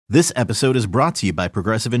This episode is brought to you by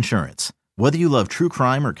Progressive Insurance. Whether you love true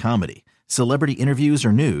crime or comedy, celebrity interviews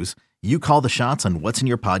or news, you call the shots on what's in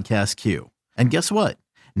your podcast queue. And guess what?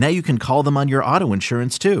 Now you can call them on your auto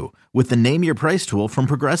insurance too with the Name Your Price tool from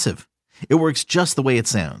Progressive. It works just the way it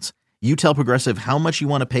sounds. You tell Progressive how much you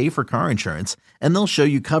want to pay for car insurance, and they'll show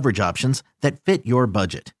you coverage options that fit your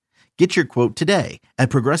budget. Get your quote today at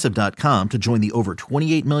Progressive.com to join the over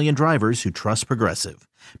 28 million drivers who trust Progressive.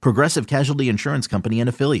 Progressive Casualty Insurance Company and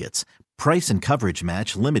Affiliates. Price and coverage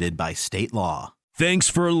match limited by state law. Thanks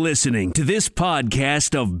for listening to this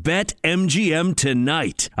podcast of BetMGM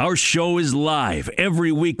Tonight. Our show is live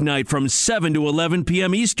every weeknight from 7 to 11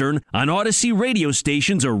 p.m. Eastern on Odyssey radio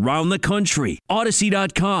stations around the country,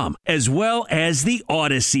 Odyssey.com, as well as the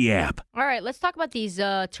Odyssey app. All right, let's talk about these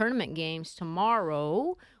tournament games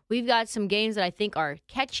tomorrow. We've got some games that I think are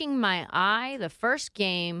catching my eye. The first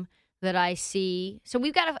game that I see, so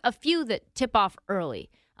we've got a few that tip off early.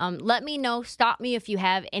 Let me know, stop me if you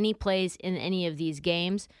have any plays in any of these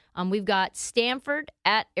games. We've got Stanford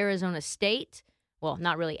at Arizona State. Well,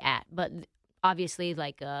 not really at, but obviously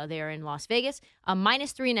they're in Las Vegas.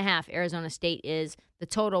 Minus 3.5 Arizona State is the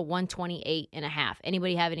total 128.5.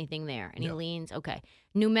 Anybody have anything there? Any leans? Okay.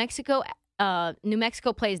 New Mexico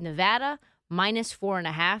plays Nevada. Minus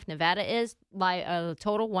 4.5. Nevada is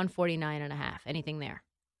total 149.5. Anything there?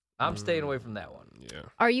 I'm staying away from that one. Yeah.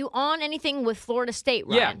 Are you on anything with Florida State,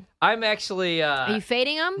 Ryan? Yeah, I'm actually... Are you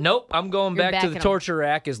fading them? Nope, I'm going You're back to the backing 'em. torture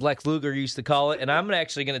rack, as Lex Luger used to call it, and I'm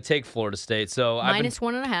actually going to take Florida State. So Minus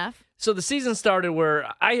 1.5. So the season started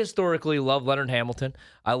where I historically love Leonard Hamilton.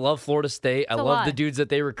 I love Florida State. I love the dudes that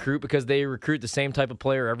they recruit because they recruit the same type of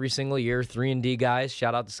player every single year, 3-and-D guys.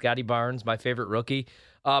 Shout out to Scotty Barnes, my favorite rookie.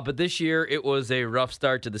 But this year, it was a rough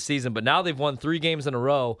start to the season. But now they've won 3 games in a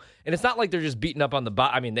row. And it's not like they're just beating up on the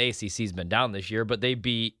I mean, the ACC's been down this year, but they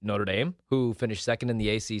beat Notre Dame, who finished second in the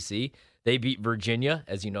ACC. They beat Virginia.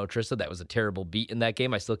 As you know, Trista, that was a terrible beat in that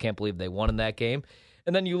game. I still can't believe they won in that game.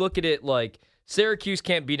 And then you look at it like Syracuse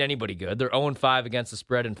can't beat anybody good. They're 0-5 against the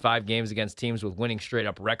spread in 5 games against teams with winning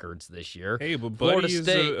straight-up records this year. Hey, but Florida Buddy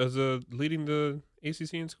State is leading the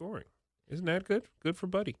ACC in scoring. Isn't that good? Good for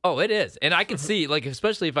Buddy. Oh, it is. And I can see,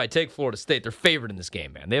 especially if I take Florida State, they're favored in this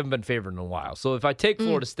game, man. They haven't been favored in a while. So if I take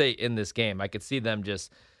Florida State in this game, I could see them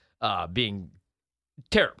just being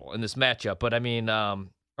terrible in this matchup. But, I mean, I'm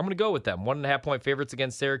going to go with them. 1.5-point favorites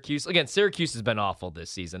against Syracuse. Again, Syracuse has been awful this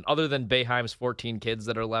season. Other than Boeheim's 14 kids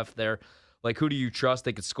that are left there, who do you trust?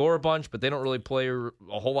 They could score a bunch, but they don't really play a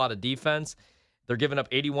whole lot of defense. They're giving up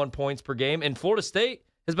 81 points per game. And Florida State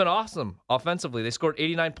has been awesome offensively. They scored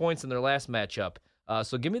 89 points in their last matchup.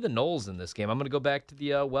 So give me the Noles in this game. I'm going to go back to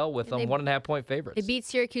the with them 1.5-point favorites. They beat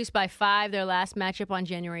Syracuse by 5, their last matchup on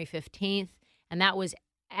January 15th, and that was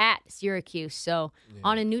at Syracuse. So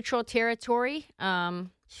on a neutral territory,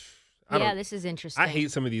 this is interesting. I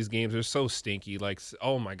hate some of these games. They're so stinky.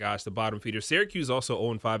 Oh, my gosh, the bottom feeder. Syracuse also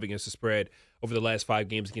 0-5 against the spread over the last 5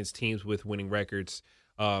 games against teams with winning records.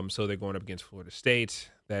 So they're going up against Florida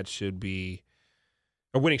State. That should be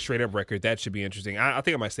a winning straight-up record. That should be interesting. I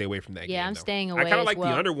think I might stay away from that game. Yeah, I'm though. staying away I kind of as like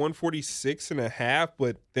well. the under 146.5,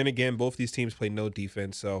 but then again, both these teams play no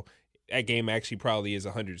defense, so that game actually probably is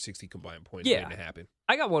 160 combined points waiting to happen.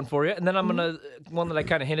 I got one for you, and then I'm going to one that I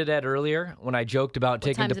kind of hinted at earlier when I joked about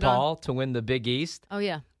taking DePaul to win the Big East. Oh,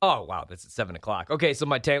 yeah. Oh, wow, that's at 7 o'clock. Okay, so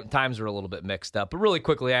my times are a little bit mixed up. But really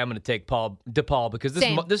quickly, I am going to take DePaul because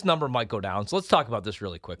this number might go down. So let's talk about this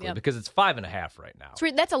really quickly because it's 5.5 right now.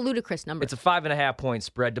 That's a ludicrous number. It's a 5.5-point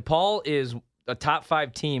spread. DePaul is a top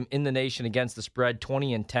 5 team in the nation against the spread,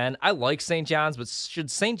 20-10. I like St. John's, but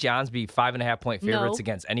should St. John's be 5.5-point favorites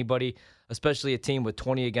against anybody, especially a team with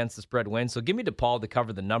 20 against the spread wins? So give me DePaul to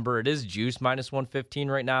cover the number. It is juiced minus 115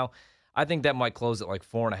 right now. I think that might close at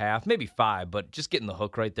 4.5, maybe 5, but just getting the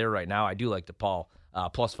hook right there right now. I do like DePaul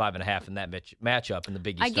plus 5.5 in that matchup in the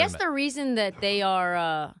Big East I guess tournament. the reason that they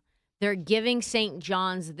are they're giving St.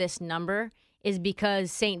 John's this number is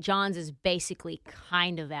because St. John's is basically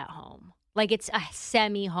kind of at home. It's a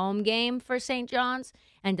semi-home game for St. John's,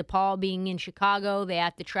 and DePaul being in Chicago, they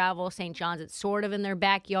have to travel. St. John's, it's sort of in their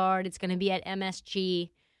backyard. It's going to be at MSG.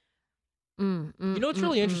 You know what's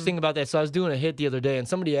really interesting about that? So I was doing a hit the other day, and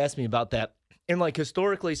somebody asked me about that. And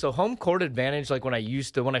historically, so home court advantage, when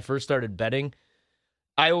I first started betting,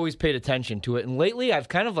 I always paid attention to it. And lately, I've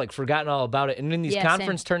kind of forgotten all about it. And in these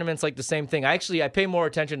conference tournaments, the same thing. I pay more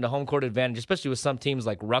attention to home court advantage, especially with some teams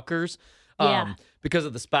like Rutgers. Because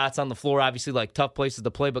of the spots on the floor, obviously, tough places to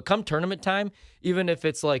play. But come tournament time, even if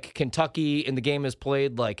it's Kentucky and the game is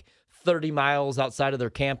played 30 miles outside of their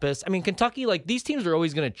campus. I mean, Kentucky, these teams are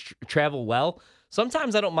always going to travel well.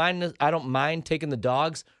 Sometimes I don't mind taking the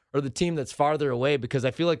dogs or the team that's farther away because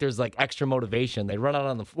I feel like there's like extra motivation. They run out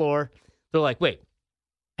on the floor. They're like, wait,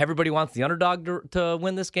 everybody wants the underdog to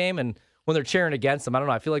win this game, and when they're cheering against them, I don't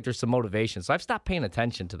know. I feel like there's some motivation. So I've stopped paying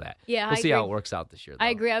attention to that. Yeah, we'll see how it works out this year, though. I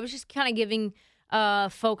agree. I was just kind of giving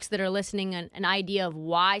folks that are listening an idea of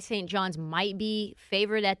why St. John's might be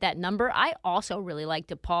favored at that number. I also really like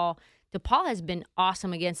DePaul. DePaul has been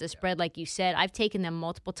awesome against the spread, like you said. I've taken them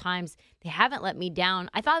multiple times. They haven't let me down.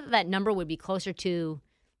 I thought that number would be closer to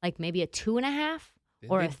like maybe a 2.5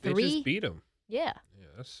 or a 3. They just beat them. Yeah. Yeah,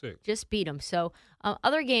 that's sick. Just beat them. So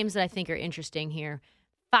other games that I think are interesting here.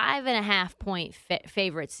 5.5-point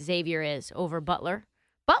favorites Xavier is over Butler.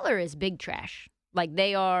 Butler is big trash. Like,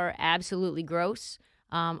 they are absolutely gross.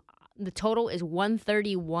 The total is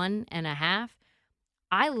 131.5.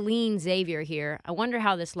 I lean Xavier here. I wonder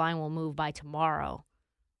how this line will move by tomorrow.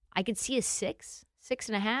 I could see a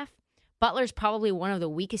 6.5. Butler's probably one of the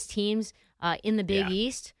weakest teams in the Big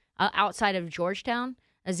East outside of Georgetown.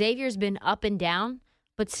 Xavier's been up and down,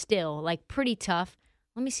 but still, like, pretty tough.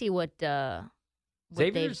 Let me see what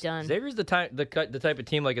they've done. Xavier's the type of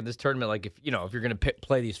team, like in this tournament, like if you're going to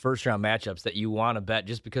play these first round matchups that you want to bet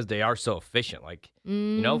just because they are so efficient. Like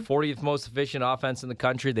 40th most efficient offense in the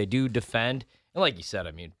country. They do defend, and like you said,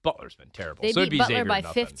 I mean Butler's been terrible. They so beat Butler Xavier by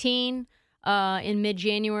nothing. 15 in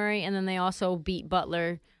mid-January, and then they also beat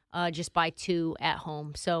Butler just by 2 at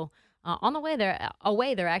home. So on the way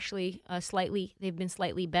away they're actually they've been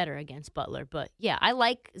slightly better against Butler. But yeah, I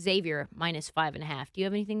like Xavier minus 5.5. Do you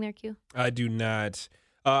have anything there, Q? I do not.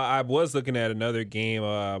 I was looking at another game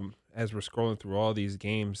as we're scrolling through all these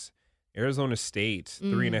games. Arizona State,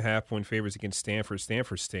 3.5-point favorites against Stanford.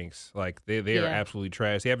 Stanford stinks. Like they are absolutely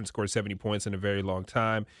trash. They haven't scored 70 points in a very long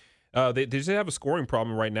time. They just have a scoring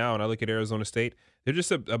problem right now, and I look at Arizona State. They're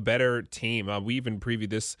just a better team. We even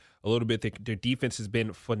previewed this a little bit. Their defense has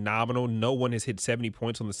been phenomenal. No one has hit 70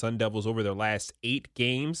 points on the Sun Devils over their last 8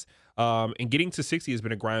 games. And getting to 60 has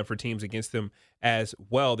been a grind for teams against them as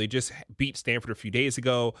well. They just beat Stanford a few days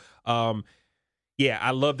ago.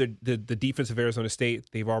 I love the defense of Arizona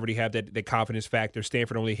State. They've already had that confidence factor.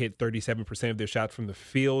 Stanford only hit 37% of their shots from the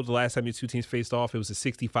field. The last time these two teams faced off, it was a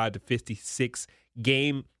 65-56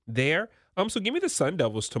 game there. So give me the Sun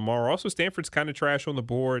Devils tomorrow. Also, Stanford's kind of trash on the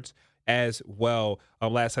boards as well.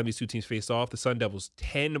 Last time these two teams faced off, the Sun Devils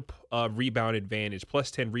 10 rebound advantage, plus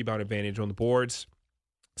 10 rebound advantage on the boards.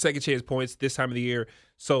 Second chance points this time of the year,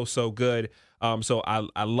 so good. So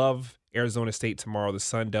I love Arizona State tomorrow. The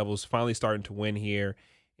Sun Devils finally starting to win here.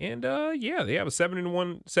 And, they have a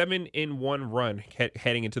 7-1 run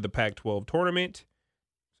heading into the Pac-12 tournament.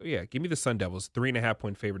 So, give me the Sun Devils,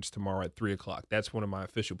 3.5-point favorites tomorrow at 3 o'clock. That's one of my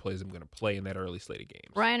official plays I'm going to play in that early slate of games.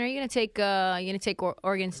 Ryan, are you going to take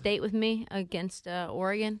Oregon State with me against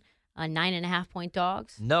Oregon? 9.5-point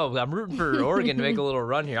dogs? No, I'm rooting for Oregon to make a little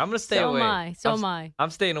run here. I'm going to stay away. So am I. I'm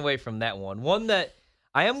staying away from that one. One that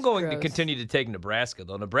I am going to continue to take Nebraska,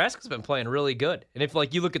 though. Nebraska's been playing really good. And if,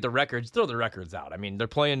 you look at the records, throw the records out. I mean, they're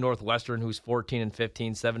playing Northwestern, who's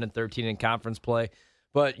 14-15, 7-13 in conference play.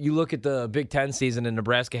 But you look at the Big Ten season, and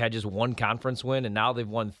Nebraska had just 1 conference win, and now they've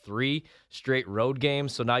won 3 straight road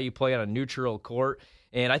games. So now you play on a neutral court.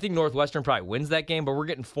 And I think Northwestern probably wins that game, but we're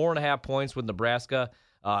getting 4.5 points with Nebraska.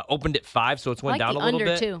 Opened at 5, so it's went down a little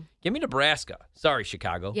bit. Too. Give me Nebraska. Sorry,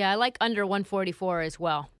 Chicago. Yeah, I like under 144 as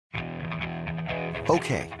well.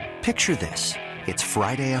 Okay, picture this. It's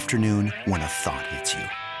Friday afternoon when a thought hits you.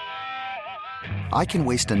 I can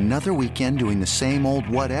waste another weekend doing the same old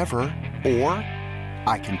whatever, or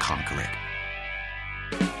I can conquer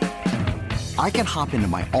it. I can hop into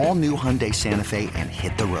my all-new Hyundai Santa Fe and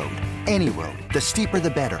hit the road. Any road. The steeper,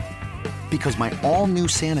 the better. Because my all-new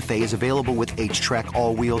Santa Fe is available with H-Track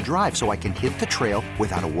all-wheel drive, so I can hit the trail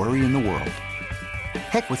without a worry in the world.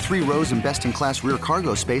 Heck, with 3 rows and best-in-class rear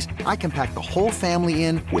cargo space, I can pack the whole family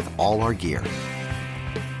in with all our gear.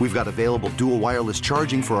 We've got available dual wireless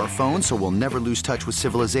charging for our phones, so we'll never lose touch with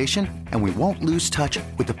civilization, and we won't lose touch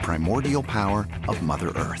with the primordial power of Mother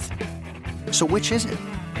Earth. So which is it?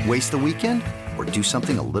 Waste the weekend or do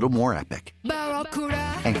something a little more epic?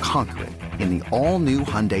 And conquer it in the all-new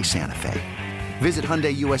Hyundai Santa Fe. Visit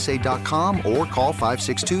HyundaiUSA.com or call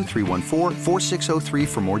 562-314-4603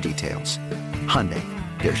 for more details. Hyundai,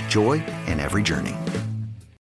 there's joy in every journey.